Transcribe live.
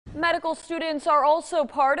Medical students are also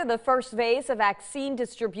part of the first phase of vaccine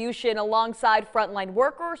distribution alongside frontline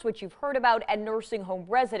workers, which you've heard about, and nursing home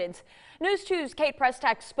residents. News 2's Kate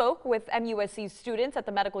Prestak spoke with MUSC students at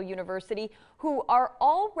the medical university who are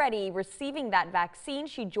already receiving that vaccine.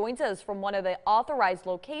 She joins us from one of the authorized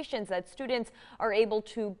locations that students are able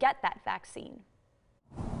to get that vaccine.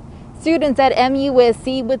 Students at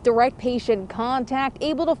MUSC with direct patient contact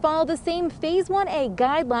able to follow the same Phase 1A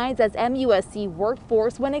guidelines as MUSC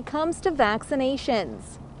workforce when it comes to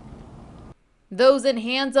vaccinations. Those in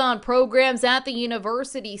hands-on programs at the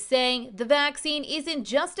university saying the vaccine isn't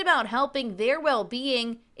just about helping their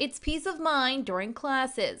well-being, it's peace of mind during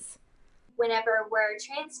classes. Whenever we're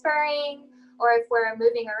transferring or if we're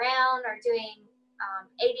moving around or doing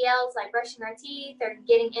ADLs like brushing our teeth or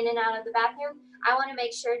getting in and out of the bathroom, I want to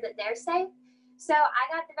make sure that they're safe. So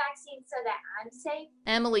I got the vaccine so that I'm safe.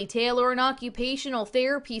 Emily Taylor, an occupational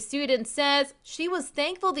therapy student, says she was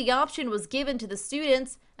thankful the option was given to the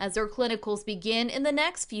students as their clinicals begin in the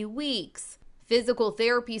next few weeks. Physical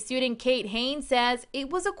therapy student Kate Haynes says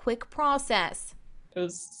it was a quick process. It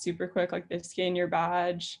was super quick, like they scan your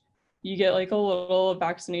badge. You get like a little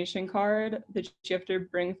vaccination card that you have to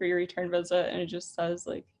bring for your return visit, and it just says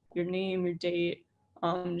like your name, your date,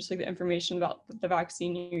 just like the information about the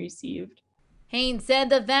vaccine you received. Haynes said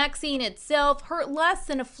the vaccine itself hurt less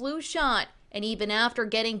than a flu shot, and even after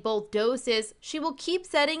getting both doses, she will keep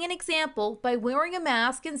setting an example by wearing a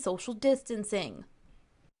mask and social distancing.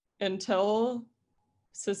 Until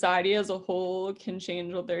society as a whole can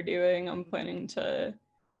change what they're doing, I'm planning to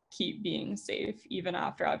keep being safe even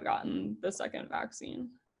after I've gotten the second vaccine.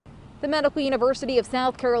 The Medical University of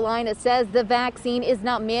South Carolina says the vaccine is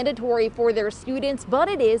not mandatory for their students, but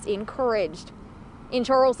it is encouraged. In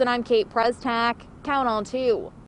Charleston, I'm Kate Prestak. Count on 2.